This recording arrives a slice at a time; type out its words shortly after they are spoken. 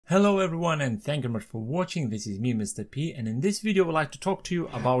Hello everyone, and thank you very much for watching. This is me, Mr. P, and in this video I would like to talk to you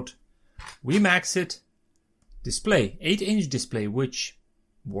about Wimaxit display, 8-inch display, which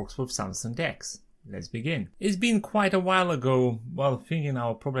works with Samsung DeX. Let's begin. It's been quite a while ago, well, thinking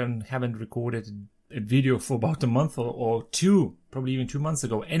I probably haven't recorded a video for about a month or two, probably even 2 months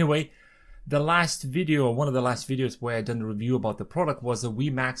ago. Anyway, the last video, one of the last videos where I done a review about the product was a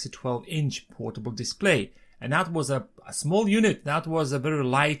Wimaxit 12-inch portable display. And that was a small unit. That was a very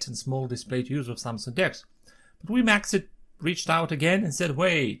light and small display to use with Samsung DeX. But Wimaxit reached out again and said,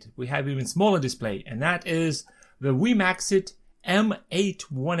 wait, we have even smaller display. And that is the Wimaxit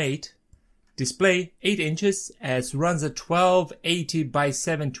M818 Display, 8 inches, as runs at 1280 by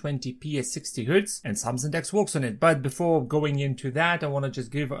 720p at 60 Hz, and Samsung DeX works on it. But before going into that, I want to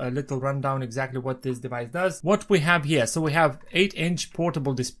just give a little rundown exactly what this device does. What we have here, so we have 8-inch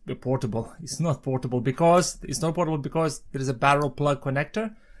portable display. Portable, it's not portable because there is a barrel plug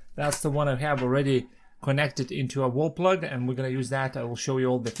connector. That's the one I have already connected into a wall plug, and we're going to use that. I will show you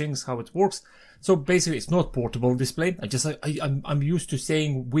all the things, how it works. So basically it's not portable display. I'm used to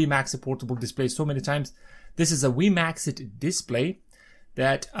saying Wimaxit portable display so many times. This is a Wimaxit display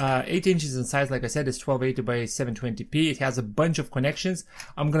that 8 inches in size, like I said, is 1280 by 720p. It has a bunch of connections.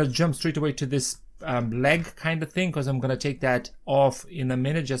 I'm going to jump straight away to this leg kind of thing, because I'm going to take that off in a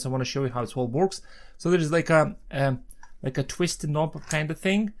minute. Just I want to show you how it all works. So there's like a twisted knob kind of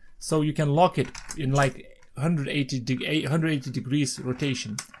thing. So you can lock it in like 180 degrees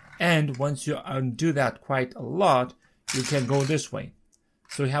rotation. And once you undo that quite a lot, you can go this way.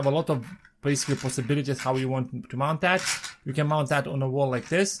 So you have a lot of basically possibilities how you want to mount that. You can mount that on a wall like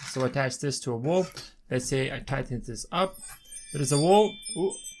this. So attach this to a wall. Let's say I tighten this up. There is a wall.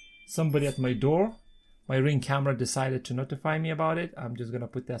 Ooh, somebody at my door. My Ring camera decided to notify me about it. I'm just going to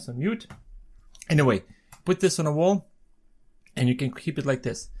put this on mute. Anyway, put this on a wall and you can keep it like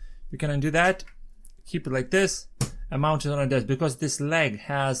this. You can undo that, keep it like this, and mount it on a desk, because this leg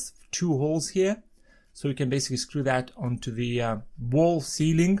has 2 holes here. So you can basically screw that onto the wall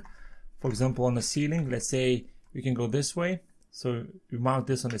ceiling. For example, on the ceiling, let's say you can go this way. So you mount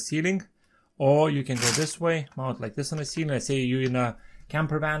this on the ceiling, or you can go this way, mount like this on the ceiling. Let's say you're in a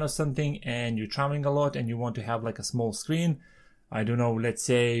camper van or something and you're traveling a lot and you want to have like a small screen. I don't know, let's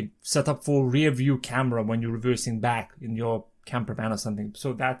say set up for rear view camera when you're reversing back in your camper van or something.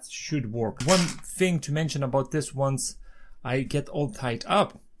 So that should work. One thing to mention about this, once I get all tied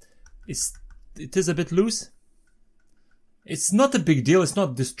up, it is a bit loose. It's not a big deal. It's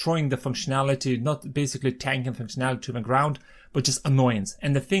not destroying the functionality, not basically tanking functionality to the ground, but just annoyance.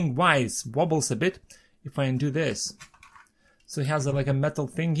 And the thing why it wobbles a bit, if I undo this. So it has like a metal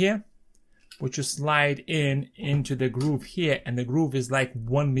thing here, which you slide into the groove here, and the groove is like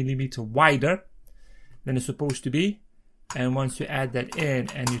 1 millimeter wider than it's supposed to be. And once you add that in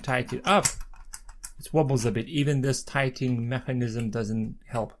and you tighten it up, it wobbles a bit. Even this tightening mechanism doesn't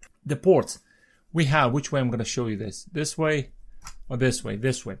help. The ports we have, which way I'm going to show you this way or this way?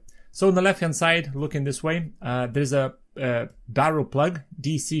 This way. So on the left hand side, looking this way, there's a barrel plug,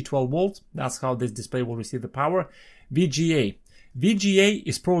 DC 12 volts. That's how this display will receive the power. VGA. VGA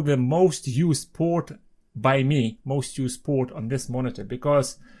is probably the most used port by me, most used port on this monitor,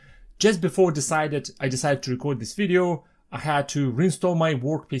 because just before I decided to record this video, I had to reinstall my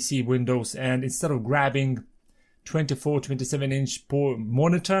work PC Windows, and instead of grabbing 27-inch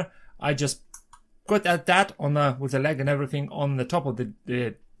monitor, I just got that on with the leg and everything on the top of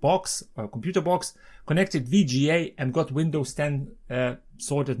the box, computer box, connected VGA, and got Windows 10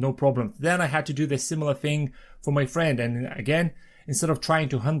 sorted, no problem. Then I had to do the similar thing for my friend, and again, instead of trying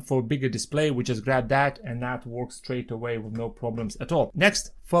to hunt for a bigger display, we just grab that, and that works straight away with no problems at all.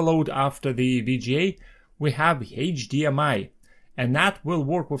 Next, followed after the VGA, we have HDMI, and that will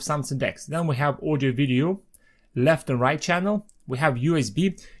work with Samsung DeX. Then we have audio video, left and right channel. We have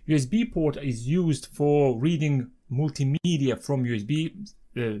USB. USB port is used for reading multimedia from USB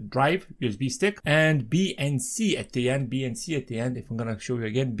drive, USB stick, and BNC at the end. BNC at the end, if I'm going to show you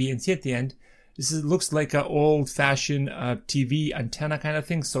again, BNC at the end. This looks like an old-fashioned TV antenna kind of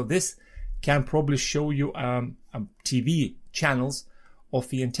thing. So this can probably show you TV channels of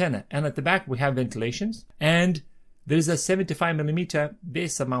the antenna. And at the back we have ventilations, and there's a 75mm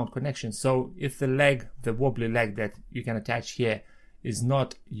base mount connection. So if the wobbly leg that you can attach here is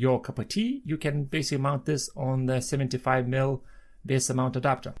not your cup of tea, you can basically mount this on the 75mm base mount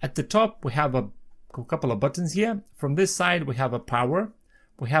adapter. At the top we have a couple of buttons here. From this side we have a power.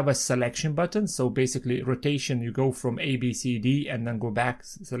 We have a selection button, so basically rotation, you go from A, B, C, D, and then go back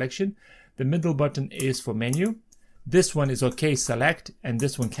selection. The middle button is for menu. This one is OK, select, and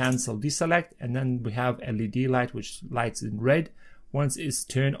this one cancel, deselect, and then we have LED light which lights in red once it's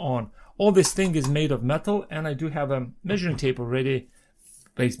turned on. All this thing is made of metal, and I do have a measuring tape already,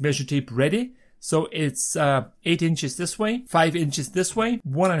 measuring tape ready. So it's 8 inches this way, 5 inches this way,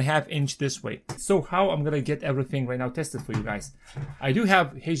 1.5 inch this way. So how I'm gonna get everything right now tested for you guys. I do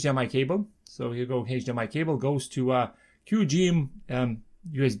have HDMI cable. So here you go, HDMI cable goes to QGM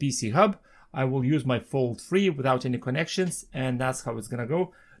USB-C hub. I will use my Fold 3 without any connections, and that's how it's gonna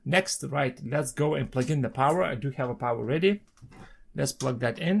go. Next, right, let's go and plug in the power. I do have a power ready. Let's plug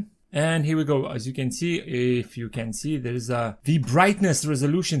that in. And here we go. As you can see, if you can see, there's the brightness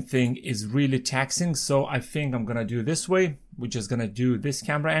resolution thing is really taxing. So I think I'm gonna do this way. We're just gonna do this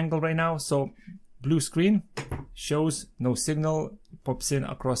camera angle right now. So blue screen shows no signal, pops in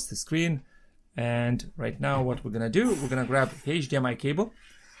across the screen. And right now what we're gonna do, we're gonna grab HDMI cable.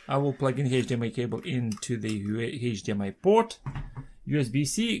 I will plug in HDMI cable into the HDMI port.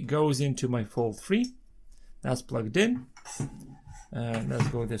 USB-C goes into my Fold 3. That's plugged in. Let's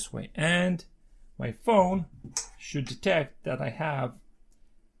go this way, and my phone should detect that I have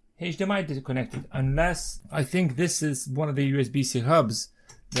HDMI disconnected, unless I think this is one of the USB-C hubs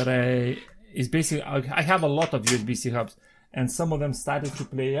that is basically, I have a lot of USB-C hubs, and some of them started to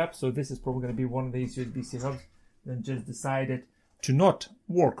play up, so this is probably going to be one of these USB-C hubs that just decided to not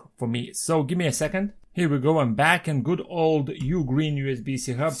work for me. So give me a second. Here we go, I'm back, and good old green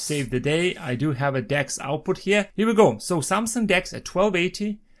USB-C hub saved the day. I do have a DeX output here. Here we go. So Samsung DeX at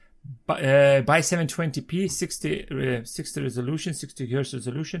 1280 by 720p, 60 resolution, 60 Hz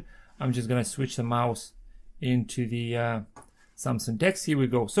resolution. I'm just gonna switch the mouse into the Samsung DeX. Here we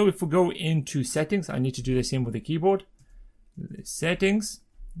go. So if we go into settings, I need to do the same with the keyboard. Settings,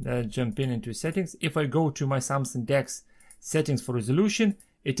 jump into settings. If I go to my Samsung DeX settings for resolution,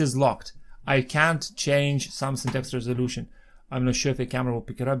 it is locked. I can't change Samsung DeX resolution. I'm not sure if the camera will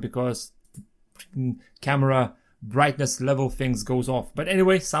pick it up because camera brightness level things goes off. But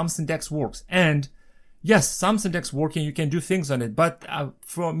anyway, Samsung DeX works. And yes, Samsung DeX working, you can do things on it. But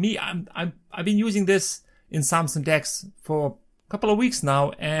for me, I've been using this in Samsung DeX for a couple of weeks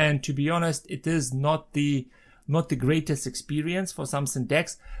now. And to be honest, it is not the greatest experience for Samsung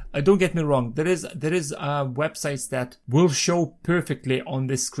DeX. Don't get me wrong, there is websites that will show perfectly on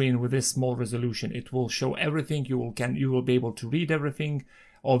this screen with this small resolution. It will show everything. You will be able to read everything.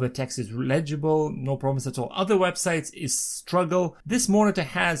 All the text is legible, no problems at all. Other websites is struggle. This monitor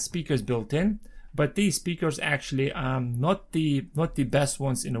has speakers built in, but these speakers actually are not the best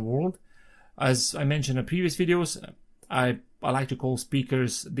ones in the world. As I mentioned in previous videos, I like to call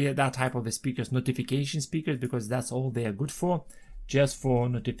speakers, that type of the speakers, notification speakers, because that's all they are good for, just for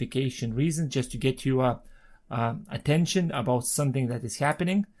notification reasons, just to get you attention about something that is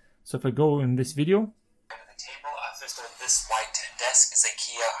happening. So if I go in this video, the table, first of all, this white desk is a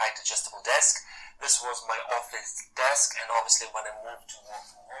IKEA height adjustable desk. This was my office desk, and obviously when I moved to work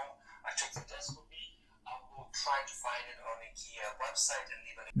from home, I took the desk with me. I will try to find it on IKEA website and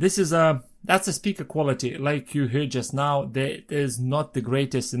leave it. This is that's a speaker quality, like you heard just now. That is not the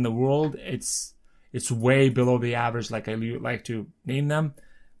greatest in the world. It's way below the average, like I like to name them,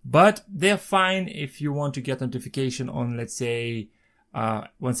 but they're fine if you want to get notification on, let's say,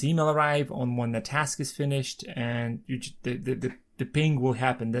 once the email arrive, on when the task is finished, and the ping will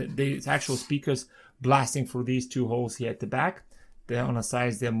happen. The actual speakers blasting through these two holes here at the back. They're on the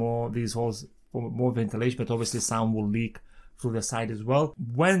sides. They're more, these holes for more ventilation, but obviously sound will leak through the side as well.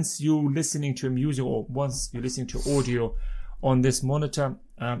 Once you're listening to music, or once you're listening to audio on this monitor,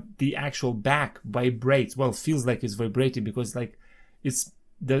 the actual back vibrates. Well, feels like it's vibrating because like it's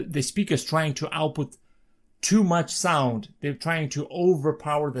the speaker's trying to output too much sound. They're trying to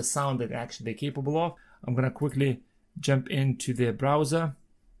overpower the sound that actually they're capable of. I'm gonna quickly jump into the browser.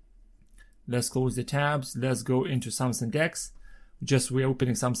 Let's close the tabs. Let's go into Samsung DeX. We're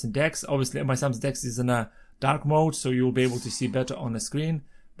opening Samsung DeX. Obviously my Samsung DeX is in a dark mode, so you'll be able to see better on the screen.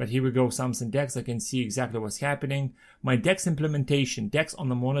 But here we go, Samsung DeX. I can see exactly what's happening. My DeX implementation, DeX on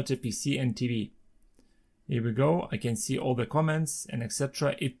the monitor, PC and TV. Here we go. I can see all the comments and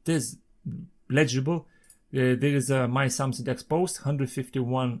etc. It is legible. There is my Samsung DeX post,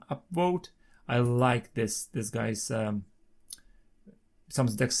 151 upvote. I like this guy's Samsung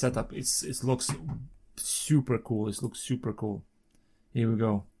DeX setup. It looks super cool. It looks super cool. Here we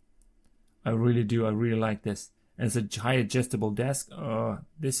go. I really do. I really like this. And it's a high adjustable desk.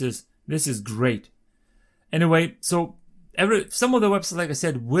 This is great. Anyway, so some of the websites, like I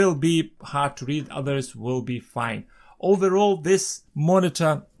said, will be hard to read. Others will be fine. Overall, this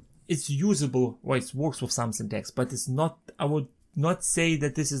monitor, it's usable. Well, it works with Samsung DeX, but it's not. I would not say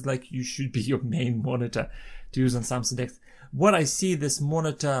that this is like you should be your main monitor to use on Samsung DeX. What I see this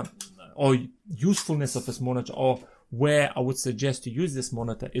monitor, or usefulness of this monitor, or where I would suggest to use this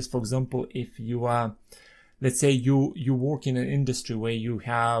monitor is, for example, if you are, let's say you work in an industry where you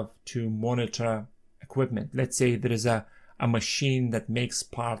have to monitor equipment. Let's say there is a machine that makes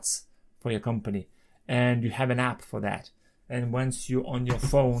parts for your company, and you have an app for that. And once you're on your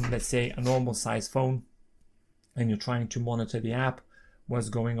phone, let's say a normal size phone, and you're trying to monitor the app, what's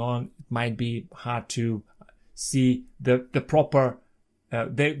going on, it might be hard to see the proper,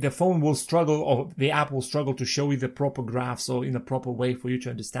 the phone will struggle, or the app will struggle to show you the proper graphs or in a proper way for you to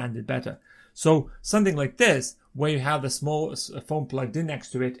understand it better. So something like this, where you have the small phone plugged in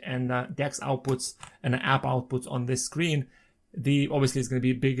next to it and DeX outputs and an app outputs on this screen, obviously it's going to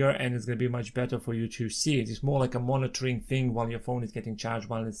be bigger and it's going to be much better for you to see it. It's more like a monitoring thing while your phone is getting charged,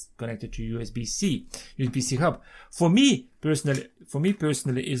 while it's connected to USB-C hub. For me personally,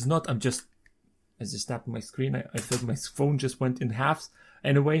 is not, I just tapped my screen. I thought my phone just went in halves.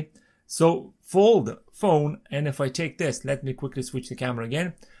 Anyway, so fold phone, and if I take this, let me quickly switch the camera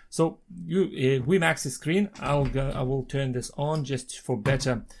again. So Wimaxit screen, I will turn this on just for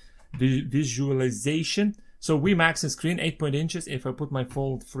better visualization. So Wimaxit screen, 8 inches. If I put my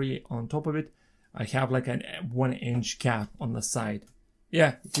Fold 3 on top of it, I have like a 1 inch gap on the side.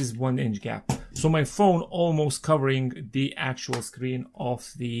 Yeah, it is 1 inch gap. So my phone almost covering the actual screen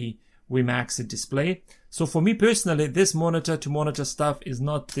of the Wimaxit display. So for me personally, this monitor to monitor stuff is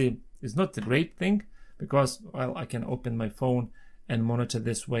not the great thing, because, well, I can open my phone and monitor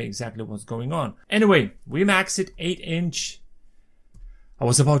this way exactly what's going on. Anyway, Wimaxit 8-inch. I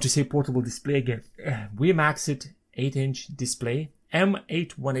was about to say portable display again. Wimaxit 8-inch display,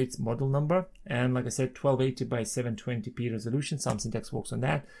 M818 model number, and like I said, 1280 by 720p resolution. Samsung DeX works on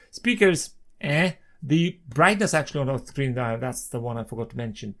that. Speakers, the brightness actually on the screen, that's the one I forgot to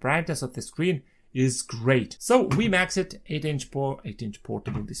mention. Brightness of the screen is great. So Wimaxit 8-inch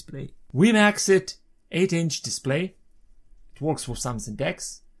portable display. Wimaxit 8-inch display. It works for Samsung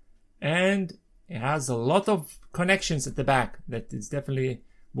DeX, and it has a lot of connections at the back that is definitely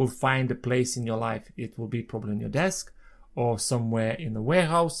will find a place in your life. It will be probably on your desk, or somewhere in a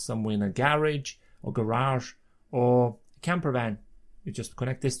warehouse, somewhere in a garage or garage, or a camper van. You just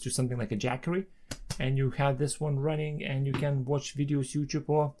connect this to something like a Jackery, and you have this one running, and you can watch videos, YouTube,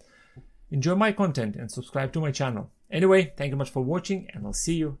 or enjoy my content and subscribe to my channel. Anyway, thank you much for watching, and I'll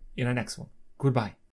see you in the next one. Goodbye.